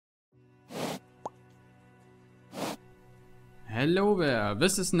Hello there,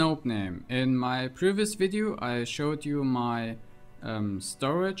 this is Nopename. In my previous video I showed you my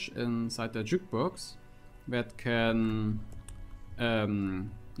storage inside the jukebox that can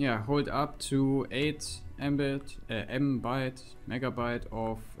hold up to 8 megabyte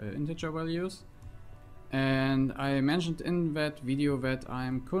of integer values. And I mentioned in that video that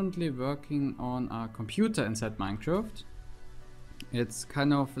I'm currently working on a computer inside Minecraft. It's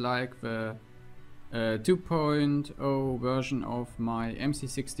kind of like the 2.0 version of my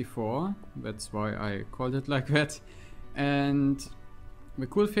MC64. That's why I called it like that. And the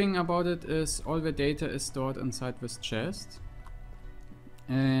cool thing about it is all the data is stored inside this chest.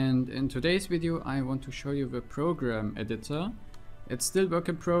 And in today's video I want to show you the program editor. It's still work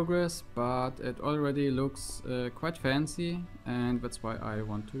in progress, but it already looks quite fancy, and that's why I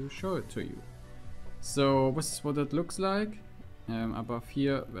want to show it to you. So this is what it looks like. Above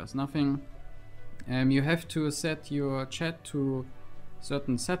here there's nothing. You have to set your chat to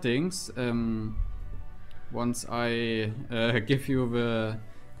certain settings once I give you the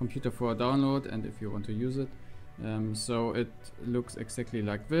computer for a download and if you want to use it. So it looks exactly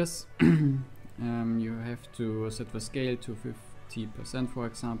like this. You have to set the scale to 50%, for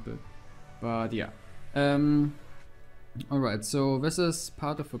example, but yeah. Alright, so this is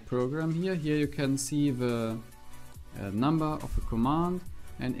part of a program here. Here you can see the number of a command,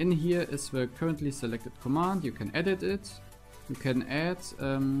 and in here is the currently selected command. You can edit it, you can add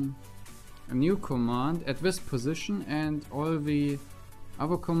a new command at this position, and all the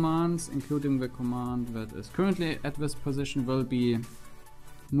other commands, including the command that is currently at this position, will be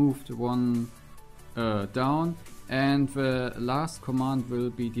moved one down, and the last command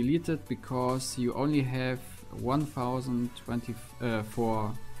will be deleted because you only have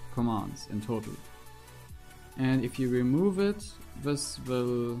 1024 commands in total. And if you remove it, this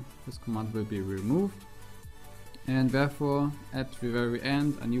command will be removed, and therefore at the very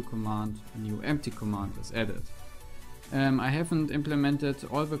end a new command, a new empty command is added. I haven't implemented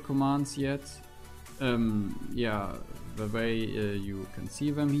all the commands yet, the way you can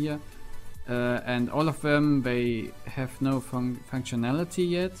see them here. And all of them, they have no functionality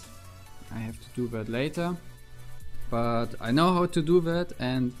yet. I have to do that later, but I know how to do that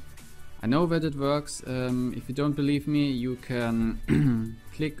and I know that it works. If you don't believe me, you can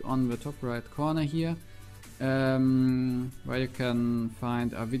click on the top right corner here, where you can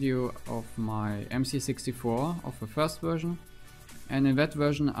find a video of my MC64 of the first version. And in that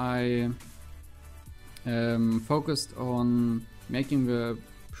version I focused on making the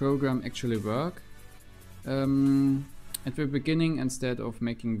program actually work at the beginning instead of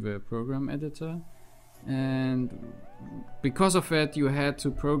making the program editor, and because of that you had to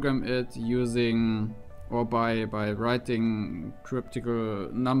program it using or by writing cryptical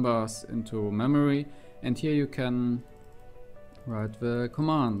numbers into memory, and here you can write the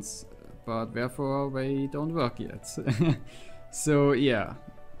commands, but therefore they don't work yet. So yeah.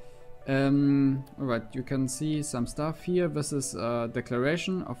 Alright, you can see some stuff here. This is a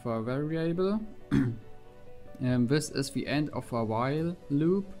declaration of a variable. This is the end of a while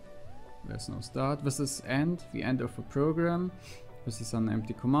loop. There's no start. This is end, the end of a program. This is an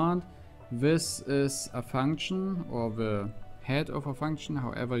empty command. This is a function, or the head of a function,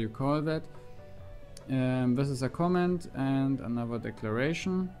 however you call that. This is a comment and another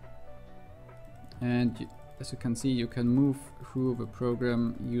declaration. And as you can see, you can move through the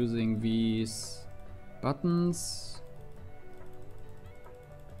program using these buttons.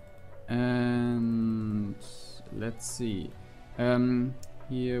 And let's see.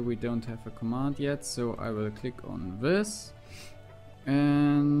 Here we don't have a command yet, so I will click on this.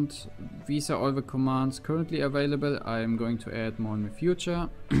 And these are all the commands currently available. I'm going to add more in the future.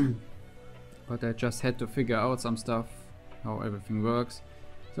 But I just had to figure out some stuff, how everything works.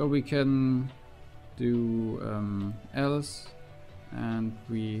 So we can do else, and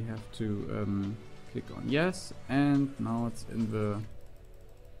we have to click on yes, and now it's in the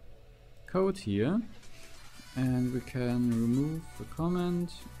code here, and we can remove the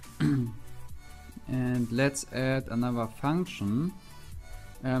comment. And let's add another function.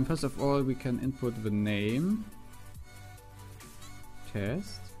 First of all, we can input the name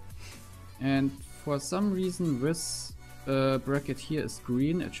test, and for some reason this bracket here is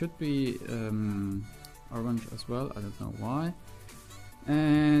green. It should be orange as well, I don't know why.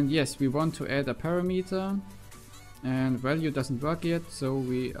 And yes, we want to add a parameter, and value doesn't work yet, so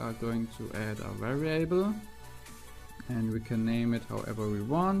we are going to add a variable, and we can name it however we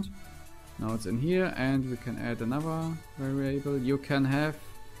want. Now it's in here, and we can add another variable. You can have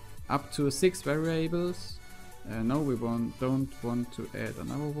up to 6 variables. No, we don't want to add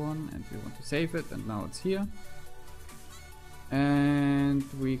another one, and we want to save it, and now it's here. and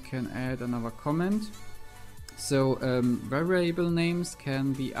we can add another comment. So variable names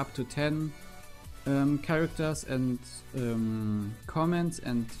can be up to 10 characters, and comments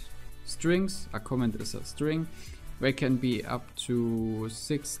and strings, a comment is a string, they can be up to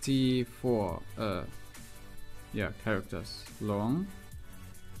 64 characters long.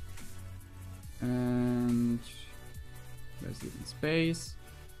 And there's even space.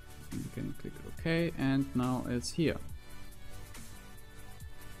 You can click OK, and now it's here.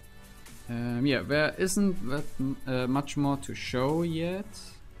 There isn't that much more to show yet.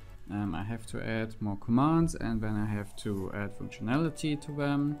 I have to add more commands, and then I have to add functionality to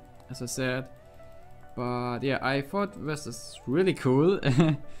them, as I said. But yeah, I thought this is really cool.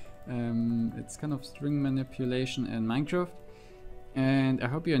 It's kind of string manipulation in Minecraft, and I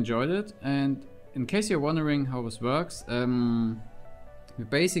hope you enjoyed it. And in case you're wondering how this works, the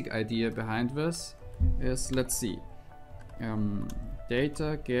basic idea behind this is, let's see,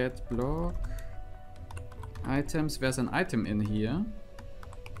 data get block items. There's an item in here,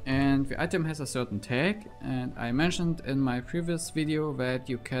 and the item has a certain tag, and I mentioned in my previous video that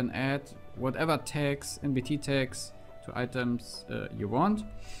you can add whatever tags, NBT tags, to items you want,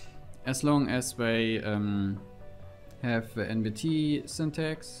 as long as they have the NBT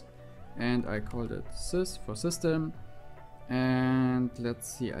syntax, and I called it sys for system. And let's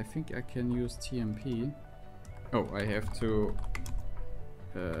see, I think I can use TMP. Oh, I have to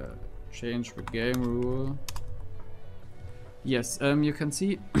change the game rule. Yes, you can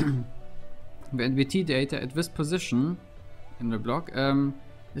see the NBT data at this position in the block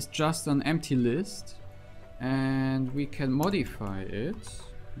is just an empty list, and we can modify it.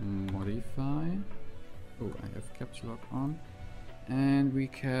 Modify. Oh, I have caps lock on, and we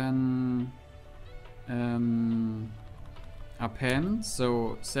can append,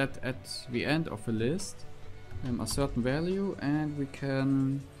 so set at the end of a list a certain value, and we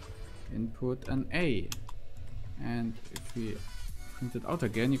can input an A. And if we print it out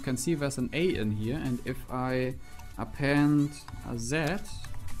again, you can see there's an A in here, and if I append a Z,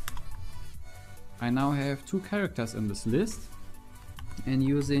 I now have 2 characters in this list. And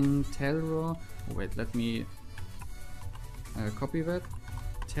using telraw, oh wait, let me copy that.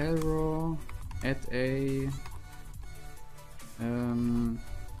 Telraw add a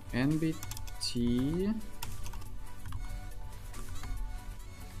NBT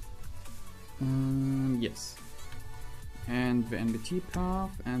yes, and the NBT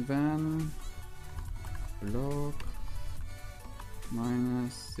path, and then block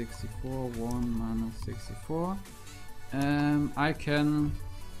 -64 1 -64. I can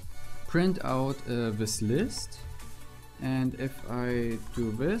print out this list, and if I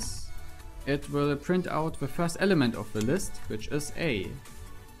do this, it will print out the first element of the list, which is A.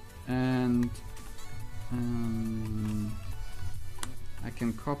 And I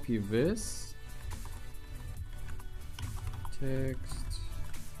can copy this text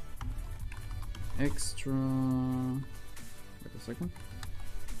extra, wait a second,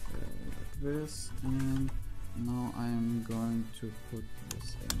 like this, and now I'm going to put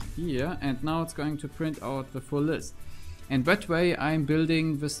this in here, and now it's going to print out the full list. And that way I'm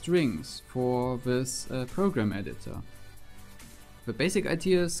building the strings for this program editor. The basic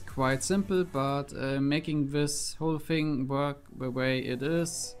idea is quite simple, but making this whole thing work the way it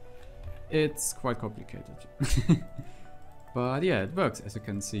is, it's quite complicated. But yeah, it works, as you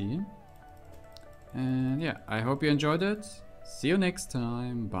can see. And yeah, I hope you enjoyed it. See you next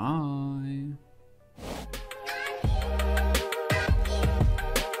time. Bye.